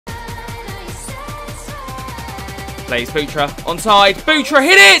Blaze Butra. Onside. Butra,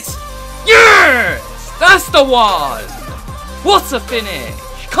 hit it! Yes! That's the one! What a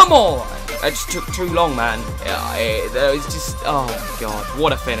finish! Come on! It just took too long, man. It was just... Oh, my God.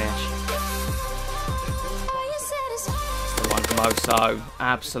 What a finish. It's the one from Hermoso.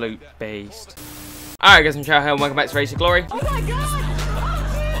 Absolute beast. Alright, guys, I'm Chow here, and welcome back to Race to Glory. Oh, my God!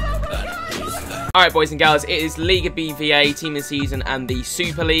 Alright, boys and girls, it is Liga BVA Team of the Season and the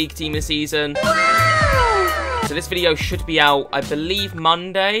Super League Team of the Season. So this video should be out, I believe,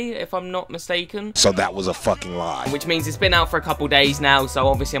 Monday, if I'm not mistaken. So that was a fucking lie. Which means it's been out for a couple days now, so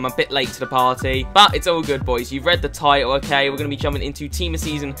obviously I'm a bit late to the party. But it's all good, boys. You've read the title, okay? We're going to be jumping into Team of the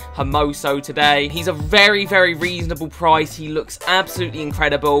Season Hermoso today. He's a very, very reasonable price. He looks absolutely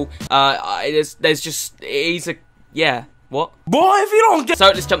incredible. Yeah. What? Boy, if you don't get... So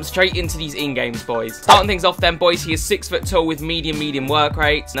let's jump straight into these in-games, boys. Starting things off then, boys, he is 6 foot tall with medium work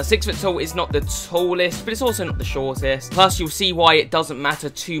rates. Now, 6 foot tall is not the tallest, but it's also not the shortest. Plus, you'll see why it doesn't matter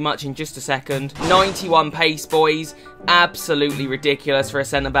too much in just a second. 91 pace, boys. Absolutely ridiculous for a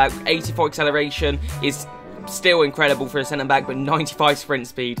centre-back. 84 acceleration is... still incredible for a centre-back, but 95 sprint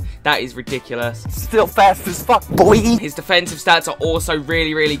speed, that is ridiculous. Still fast as fuck, boy. His defensive stats are also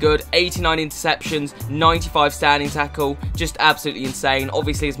really, really good. 89 interceptions, 95 standing tackle, just absolutely insane.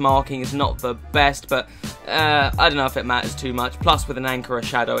 Obviously, his marking is not the best, but I don't know if it matters too much. Plus, with an anchor or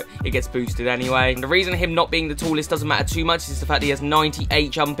shadow, it gets boosted anyway. And the reason him not being the tallest doesn't matter too much is the fact he has 98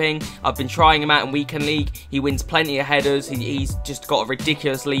 jumping. I've been trying him out in Weekend League. He wins plenty of headers. He's just got a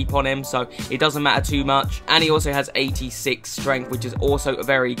ridiculous leap on him, so it doesn't matter too much. And he also has 86 strength, which is also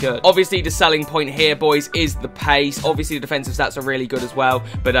very good. Obviously, the selling point here, boys, is the pace. Obviously, the defensive stats are really good as well,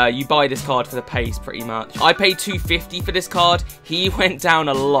 but you buy this card for the pace, pretty much. I paid $250 for this card. He went down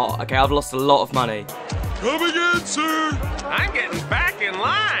a lot. Okay, I've lost a lot of money. Coming in, sir. I'm getting back in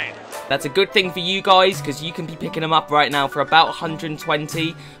line. That's a good thing for you guys, because you can be picking them up right now for about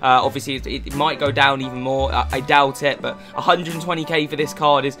 120. Obviously, it might go down even more. I doubt it, but 120k for this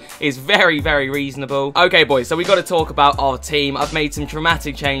card is very, very reasonable. Okay, boys, so we got to talk about our team. I've made some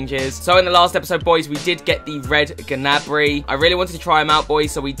dramatic changes. So in the last episode, boys, we did get the red Gnabry. I really wanted to try him out,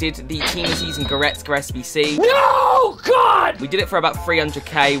 boys, so we did the Team of the Season Goretzka SBC. No, God! We did it for about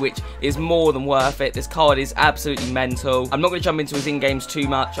 300k, which is more than worth it. This card is absolutely mental. I'm not going to jump into his in-games too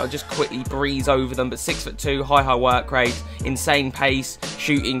much. I'll just quickly breeze over them, but 6 foot 2, high work rate, insane pace,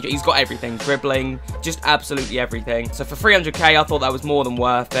 shooting, he's got everything, dribbling, just absolutely everything. So for 300k, I thought that was more than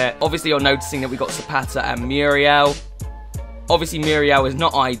worth it. Obviously, you're noticing that we got Zapata and Muriel. Obviously, Muriel is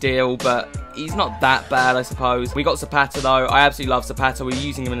not ideal, but he's not that bad, I suppose. We got Zapata, though. I absolutely love Zapata. We're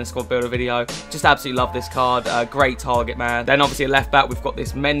using him in the squad builder video. Just absolutely love this card. Great target, man. Then, obviously, at left back, we've got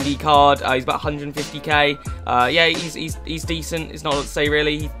this Mendy card. He's about 150k. Yeah, he's decent. It's not to say,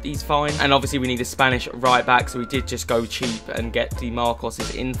 really. He's fine. And, obviously, we need a Spanish right back, so we did just go cheap and get the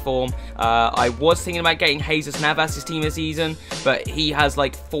Marcos' in form. I was thinking about getting Jesus Navas' Team of the Season, but he has,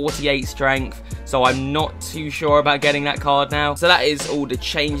 like, 48 strength, so I'm not too sure about getting that card now. So that is all the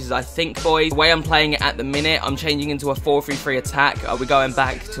changes, I think, boys. The way I'm playing it at the minute, I'm changing into a 4-3-3 attack. We're going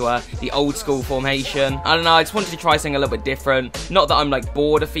back to the old school formation. I don't know, I just wanted to try something a little bit different. Not that I'm like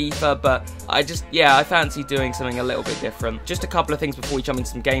bored of FIFA, but I fancy doing something a little bit different. Just a couple of things before we jump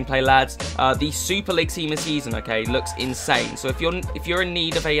into some gameplay, lads. The Super League Team of the Season, okay, looks insane. So if you're in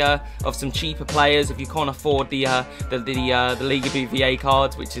need of some cheaper players, if you can't afford the Liga BVA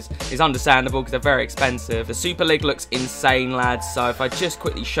cards, which is understandable because they're very expensive, the Super League looks insane, lads. So if I just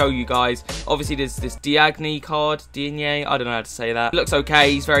quickly show you guys, obviously there's this Diagne card, Diagne, I don't know how to say that. It looks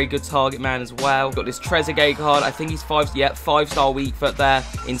okay, he's very good target man as well. Got this Trezeguet card, I think he's 5-star weak foot there,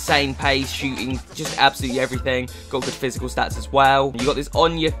 insane pace, shooting, just absolutely everything. Got good physical stats as well. You got this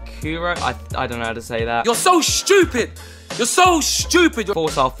Onyekuro, I don't know how to say that. You're so stupid! You're so stupid!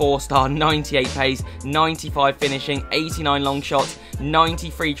 4-star, 98 pace, 95 finishing, 89 long shots,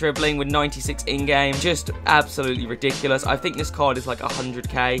 93 dribbling with 96 in-game. Just absolutely ridiculous. I think this card is like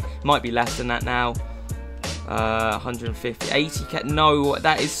 100k. Might be less than that now. 150, 80k. No,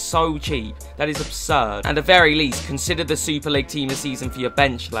 that is so cheap. That is absurd. And at the very least, consider the Super League Team of the Season for your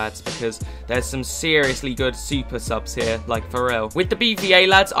bench, lads, because there's some seriously good super subs here, like for real. With the BVA,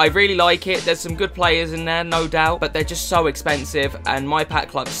 lads, I really like it. There's some good players in there, no doubt, but they're just so expensive, and my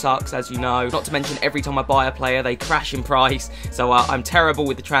pack luck sucks, as you know. Not to mention, every time I buy a player, they crash in price, so I'm terrible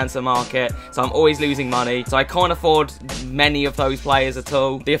with the transfer market, so I'm always losing money, so I can't afford many of those players at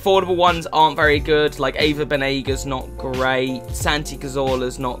all. The affordable ones aren't very good, like Ava Ben Banega's not great. Santi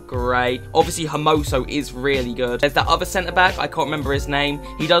Cazorla's not great. Obviously, Hermoso is really good. There's that other centre-back. I can't remember his name.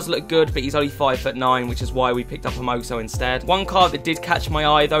 He does look good, but he's only 5'9", which is why we picked up Hermoso instead. One card that did catch my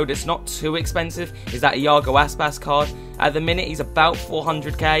eye, though, that's not too expensive, is that Iago Aspas card. At the minute, he's about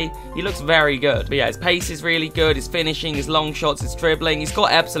 400k. He looks very good. But yeah, his pace is really good. His finishing, his long shots, his dribbling. He's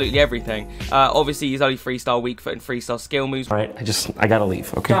got absolutely everything. Obviously, he's only 3-star weak foot and 3-star skill moves. All right, I gotta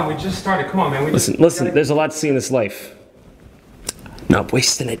leave, okay? John, we just started. Come on, man. Listen, there's a lot to see in this life. Not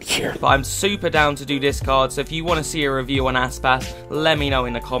wasting it here. But I'm super down to do this card, so if you want to see a review on Aspas, let me know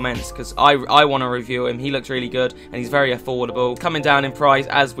in the comments, because I want to review him. He looks really good, and he's very affordable. Coming down in price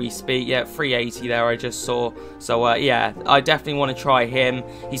as we speak. Yeah, 380 there I just saw. So, yeah, I definitely want to try him.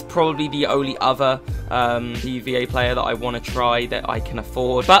 He's probably the only other UVA player that I want to try that I can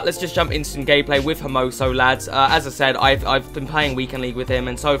afford. But let's just jump into some gameplay with Hermoso, lads. As I said, I've been playing Weekend League with him,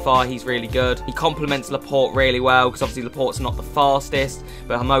 and so far he's really good. He complements Laporte really well, because obviously Laporte's not the fastest,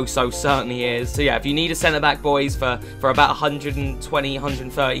 but Hermoso certainly is. So yeah, if you need a centre-back, boys, for about 120,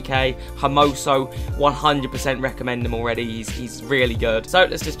 130k, Hermoso, 100% recommend him already. He's really good. So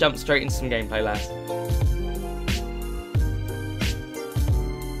let's just jump straight into some gameplay, lads.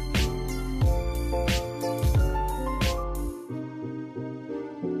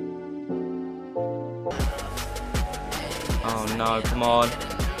 Oh no, come on.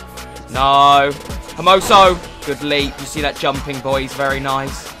 No. Hermoso. Good leap. You see that jumping, boys. Very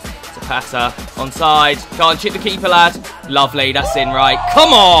nice. Zapata. Onside. Can't chip the keeper, lad. Lovely. That's in, right.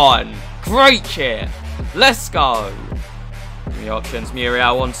 Come on. Great chip. Let's go. Give me options.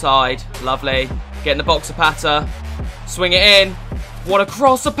 Muriel onside. Lovely. Get in the box, Zapata. Swing it in. What a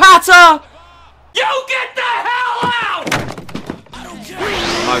cross, Zapata. You get the hell out.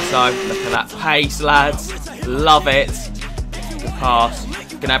 Hermoso. Look at that pace, lads. Love it. Good pass.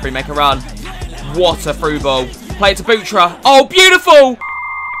 Gnabry make a run. What a through ball. Play it to Butra. Oh, beautiful!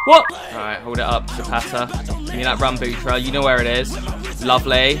 What? Alright, hold it up, Zapata. Give me that run, Butra. You know where it is.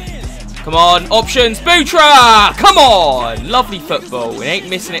 Lovely. Come on, options, Butra! Come on! Lovely football. We ain't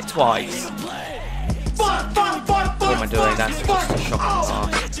missing it twice. What am I doing? That's just a shocking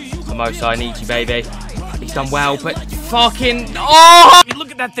pass. Hermoso, I need you, baby. He's done well, but fucking... Oh! I mean, look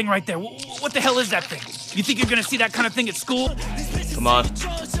at that thing right there. What the hell is that thing? You think you're going to see that kind of thing at school? Come on.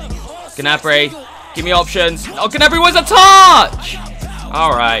 Gnabry, give me options. Oh, Gnabry was a touch!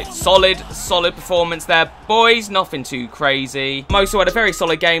 Alright, solid performance there, boys. Nothing too crazy. Hermoso had a very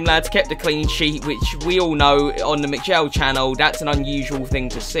solid game, lads. Kept a clean sheet, which we all know on the McGel channel, that's an unusual thing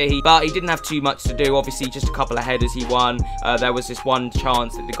to see. But he didn't have too much to do. Obviously, just a couple of headers he won. There was this one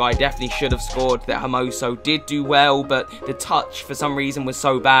chance that the guy definitely should have scored that Hermoso did do well, but the touch, for some reason, was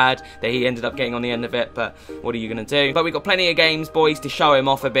so bad that he ended up getting on the end of it. But what are you going to do? But we've got plenty of games, boys, to show him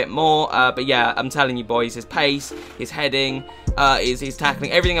off a bit more. But yeah, I'm telling you, boys, his pace, his heading, his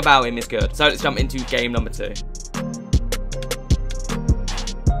tackling, everything about him is good. So let's jump into game number 2.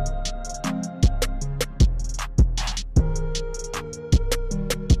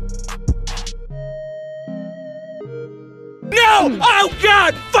 No! Oh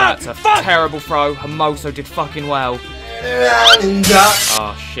God! Fuck! That's a terrible throw. Hermoso did fucking well.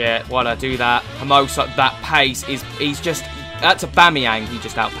 Oh shit, why'd I do that? Hermoso, that pace is, he's that's a Bamiyang he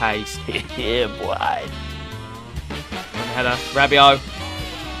just outpaced. Yeah, boy. Header, Rabiot.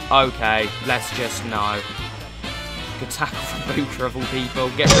 Okay, let's just know. Good tackle from Butra of all people.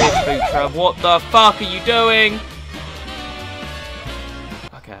 Get rid of Butra. What the fuck are you doing?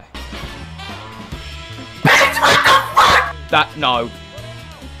 Okay. No.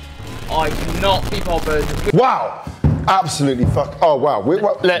 I cannot be bothered. Wow. Absolutely fuck. Oh, wow.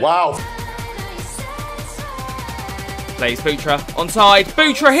 Wow. Plays Butra. Onside.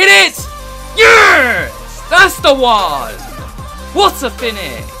 Butra, hit it! Yes! That's the one! What a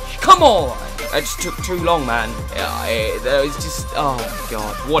finish! Come on! It just took too long, man. It was just... Oh,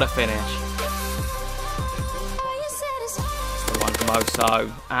 God. What a finish. The one from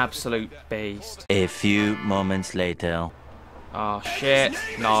Oso. Absolute beast. A few moments later. Oh, shit.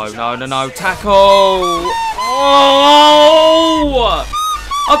 No. Tackle! Oh!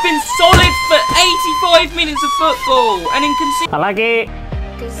 I've been solid for 85 minutes of football and inconsistent. I like it.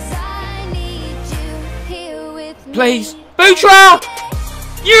 Please. Butra!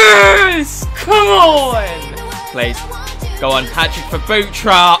 Yes! Come on! Please. Go on. Hat-trick for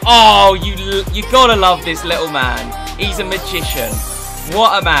Butra. Oh, you gotta love this little man. He's a magician.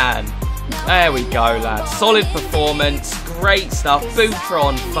 What a man. There we go, lads. Solid performance. Great stuff. Butra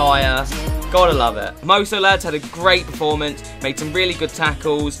on fire. Gotta love it. Hermoso, lads, had a great performance. Made some really good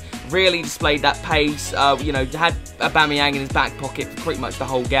tackles. really displayed that pace. You know, had Aubameyang in his back pocket for pretty much the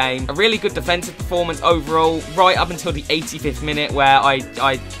whole game. A really good defensive performance overall, right up until the 85th minute where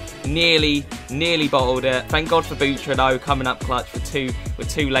I nearly bottled it. Thank God for Butra though, coming up clutch with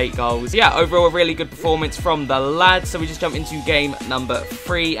two late goals. Yeah, overall a really good performance from the lads. So we just jump into game number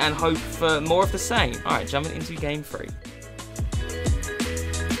 3 and hope for more of the same. All right, jumping into game 3.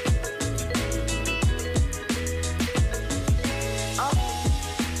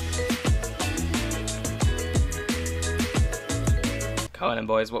 Come on then,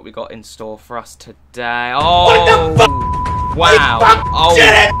 boys, what we got in store for us today? Oh, wow. Oh,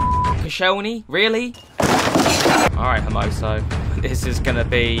 Koscielny? Really? Alright, Hermoso. This is going to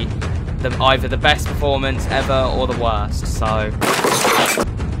be either the best performance ever or the worst, so...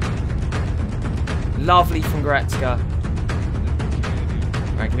 Lovely from Goretzka.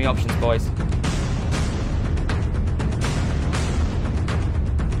 Alright, give me options, boys.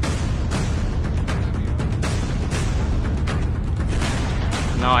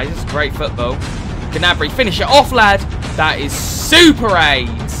 Nice, great football. Gnabry, finish it off, lad. That is super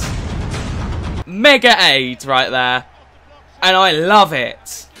AIDS. Mega AIDS right there. And I love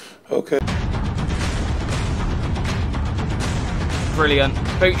it. Okay. Brilliant.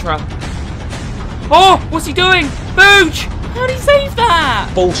 Butra. Oh, what's he doing? Booch! How did he save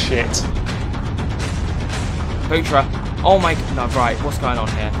that? Bullshit. Butra. Oh my... No, right. What's going on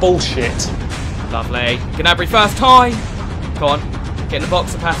here? Bullshit. Lovely. Gnabry first time. Come on. Get in the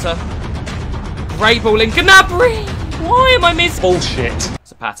box, Zapata. Great ball in. Gnabry! Why am I missing? Bullshit.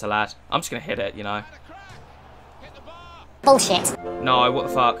 Zapata, lad. I'm just going to hit it, you know. Bullshit. No, what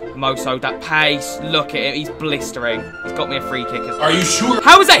the fuck? Hermoso, that pace. Look at him. He's blistering. He's got me a free kick. Are you sure?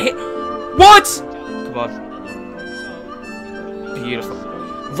 How is that hit? What? Come on. Beautiful.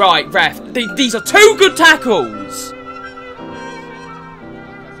 Right, ref. These are 2 good tackles.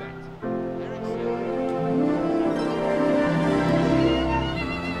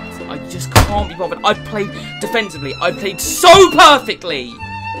 I just can't be bothered. I've played defensively. I've played so perfectly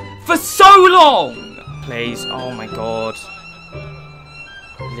for so long. Please. Oh my god.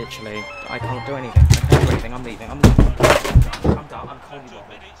 Literally. I can't do anything. I can't do anything. I'm leaving. I'm leaving. I'm done. I'm can't be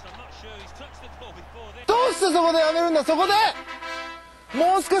bothered. どうしてそこでやめるんだそこで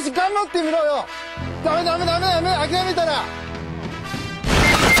もう少し頑張ってみろよダメ諦めたら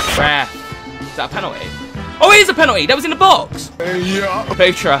Rare. Is that a penalty? Oh, it is a penalty. That was in the box. Yeah.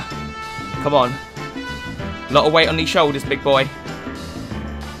 Butra. Come on. A lot of weight on these shoulders, big boy.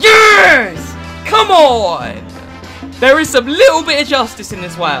 Yes! Come on! There is some little bit of justice in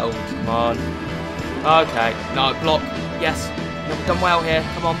this world. Come on. Okay. No, block. Yes. You've done well here.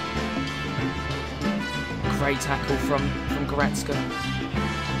 Come on. Great tackle from Goretzka.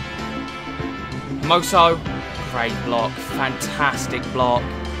 Hermoso. Great block. Fantastic block.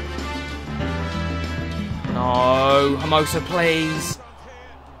 No. Hermoso, please.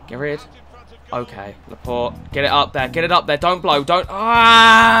 Get rid. Okay, Laporte, get it up there, don't blow, don't,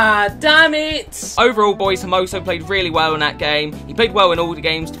 damn it! Overall, boys, Hermoso played really well in that game. He played well in all the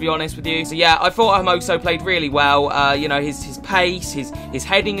games, to be honest with you. So yeah, I thought Hermoso played really well. You know, his pace, his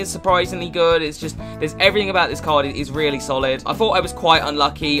heading is surprisingly good. It's just, there's everything about this card is really solid. I thought I was quite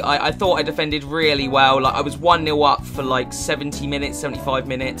unlucky. I thought I defended really well. Like, I was 1-0 up for like 70 minutes, 75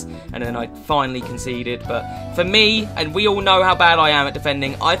 minutes, and then I finally conceded. But for me, and we all know how bad I am at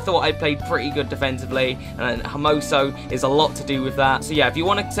defending, I thought I played pretty good defensively, and Hermoso is a lot to do with that. So yeah, if you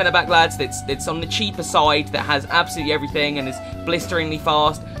want a centre back, lads, that's on the cheaper side, that has absolutely everything and is blisteringly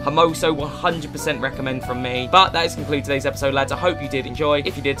fast, Hermoso 100% recommend from me. But that is conclude today's episode, lads. I hope you did enjoy.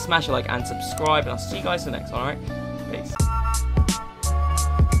 If you did, smash a like and subscribe, and I'll see you guys for the next one. Alright.